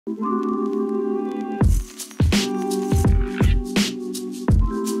Good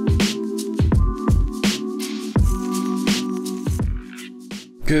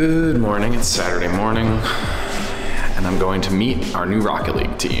morning, it's Saturday morning, and I'm going to meet our new Rocket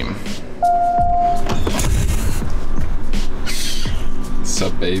League team. What's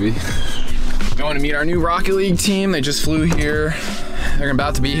up, baby? Going to meet our new Rocket League team. They just flew here. They're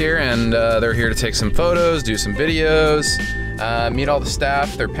about to be here, and they're here to take some photos, do some videos, meet all the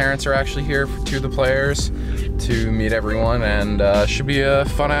staff. Their parents are actually here, for 2 of the players, to meet everyone, and should be a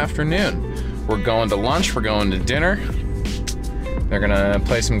fun afternoon. We're going to lunch, we're going to dinner. They're gonna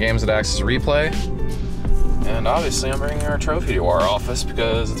play some games at Access Replay. And obviously I'm bringing our trophy to our office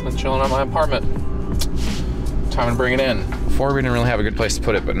because it's been chilling at my apartment. Time to bring it in. Before we didn't really have a good place to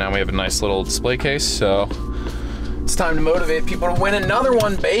put it, but now we have a nice little display case, so it's time to motivate people to win another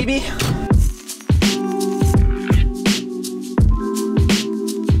one, baby.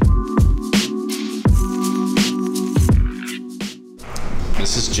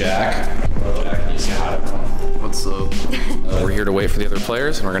 This is Jack. Hello, Jack. Can you say hi to everyone? What's up? We're here to wait for the other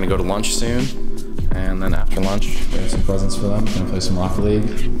players, and we're gonna go to lunch soon. And then after lunch, we have some presents for them. We're gonna play some Rocket League.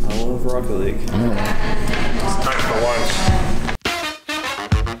 I love Rocket League. It's time for lunch.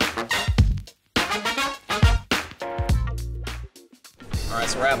 All right,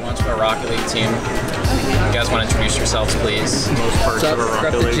 so we're at lunch with our Rocket League team. You guys want to introduce yourselves, please? Most parts of a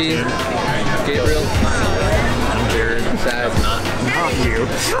Rocket League team. Gabriel. I'm Gerg. Not you.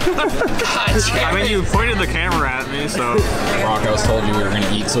 I mean, you pointed the camera at me, so. Brock, I was told you we were going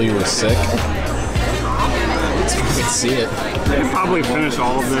to eat till you were sick. I could see it. I could probably finish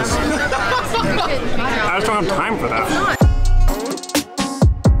all of this. I just don't have time for that.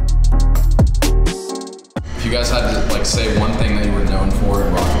 If you guys had to like say one thing that you were known for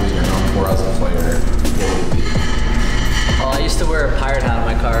in Rocket League or known for as a player, what would it be? Well, I used to wear a pirate hat on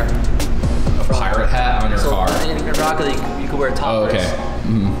my car. A pirate hat on your car? In Rocket League, you could wear toppers. Oh, okay.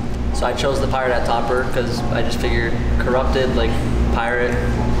 Mm-hmm. So I chose the pirate hat topper because I just figured corrupted, like pirate,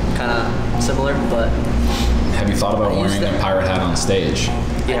 kind of similar, but. Have you thought about wearing a pirate hat on stage?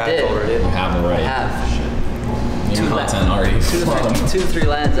 Yeah, I did. You have already. I have. New content already. 2-3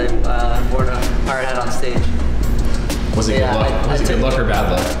 lands I've worn a pirate hat on stage. Was it good luck? Was it good luck or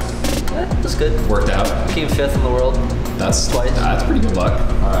bad luck? Yeah, it was good. Worked out? Came 5th in the world. That's twice. That's pretty good luck.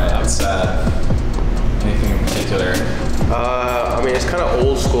 Alright, that's sad. Anything in particular? I mean, it's kind of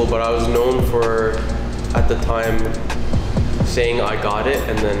old school, but I was known for, at the time, saying I got it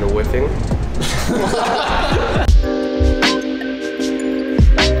and then whiffing.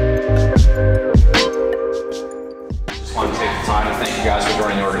 Just want to take the time to thank you guys for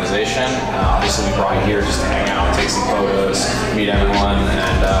joining the organization. Obviously we brought you here just to hang out, take some photos, meet everyone,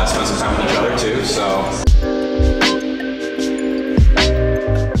 and spend some time with each other too, so.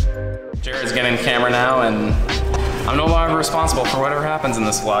 Jared's getting the camera now, and I'm no longer responsible for whatever happens in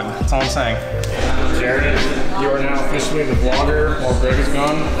this vlog. That's all I'm saying. Jared, you are now officially the vlogger while Greg is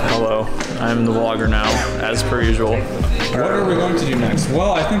gone. Hello, I'm the vlogger now, as per usual. What are we going to do next?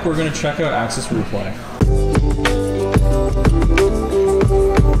 Well, I think we're going to check out Access Replay.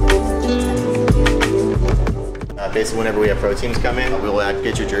 Basically, whenever we have pro teams come in, we'll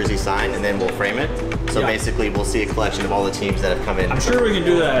get your jersey signed and then we'll frame it. So basically, we'll see a collection of all the teams that have come in. I'm sure we can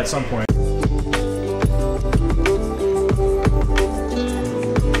do that at some point.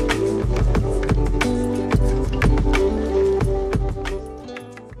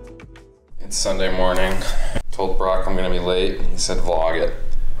 It's Sunday morning. Told Brock I'm gonna be late. He said vlog it.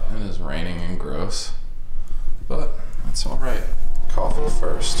 It is raining and gross, but that's all right. Coffee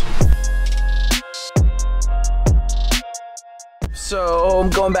first. So I'm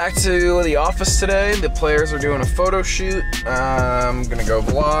going back to the office today. The players are doing a photo shoot. I'm gonna go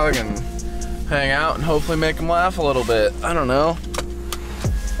vlog and hang out and hopefully make them laugh a little bit. I don't know.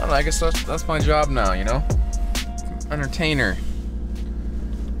 I guess that's my job now, you know? Entertainer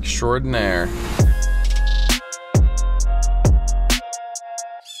extraordinaire.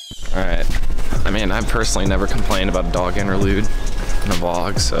 All right. I mean, I've personally never complained about a dog interlude in a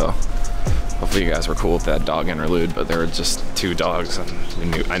vlog, so hopefully you guys were cool with that dog interlude, but there were just 2 dogs and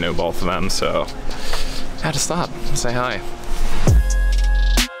I know both of them, so I had to stop and say hi.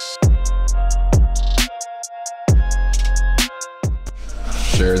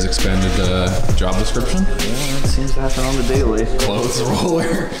 Jared's expanded job description. Yeah, it seems to happen on the daily. Clothes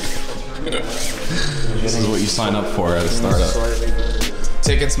roller. This is what you sign up for at a startup.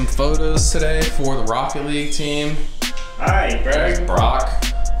 Taking some photos today for the Rocket League team. Hi, Greg. Brock.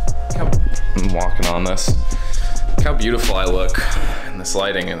 I'm walking on this. Look how beautiful I look in this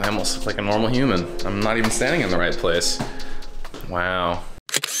lighting, and I almost look like a normal human. I'm not even standing in the right place. Wow.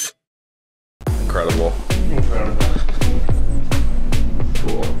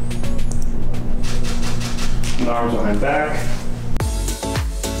 my back.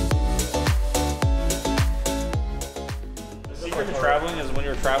 The secret to traveling is when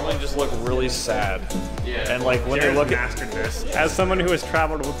you're traveling, just look really sad. Yeah. And like when Jared's you're looking. mastered this. As someone who has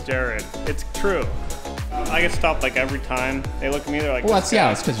traveled with Jared, it's true. I get stopped like every time. They look at me, they're like, Well, that's,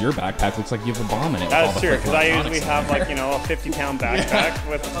 yeah, it's because your backpack looks like you have a bomb in it. that's true, because I usually have like, you know, a 50-pound backpack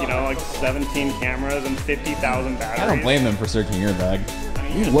with, you know, like 17 cameras and 50,000 batteries. I don't blame them for searching your bag.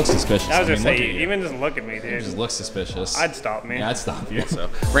 You look suspicious. I was mean, just look at saying, you. even just look at me, You dude. just look suspicious. I'd stop me. Yeah, I'd stop you. So,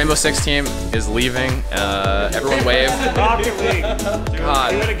 Rainbow Six team is leaving. Everyone wave. Rocket League. Do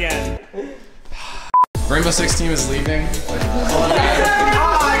God. it again. Rainbow Six team is leaving.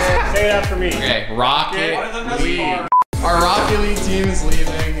 Say it after me. Okay, Rocket League. Our Rocket League team is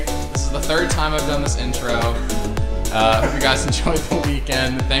leaving. This is the third time I've done this intro. Hope you guys enjoyed the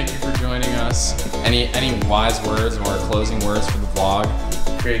weekend. Thank you for joining us. Any wise words or closing words for the vlog?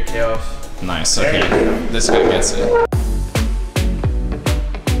 Create chaos. Nice, okay. This guy gets it.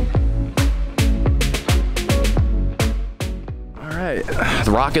 All right,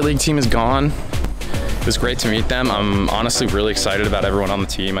 the Rocket League team is gone. It was great to meet them. I'm honestly really excited about everyone on the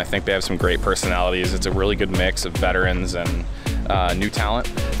team. I think they have some great personalities. It's a really good mix of veterans and new talent.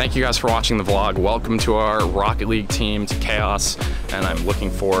 Thank you guys for watching the vlog. Welcome to our Rocket League team, to Chaos, and I'm looking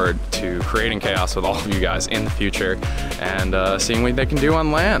forward to creating chaos with all of you guys in the future and seeing what they can do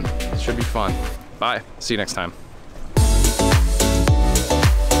on LAN. It should be fun. Bye, see you next time.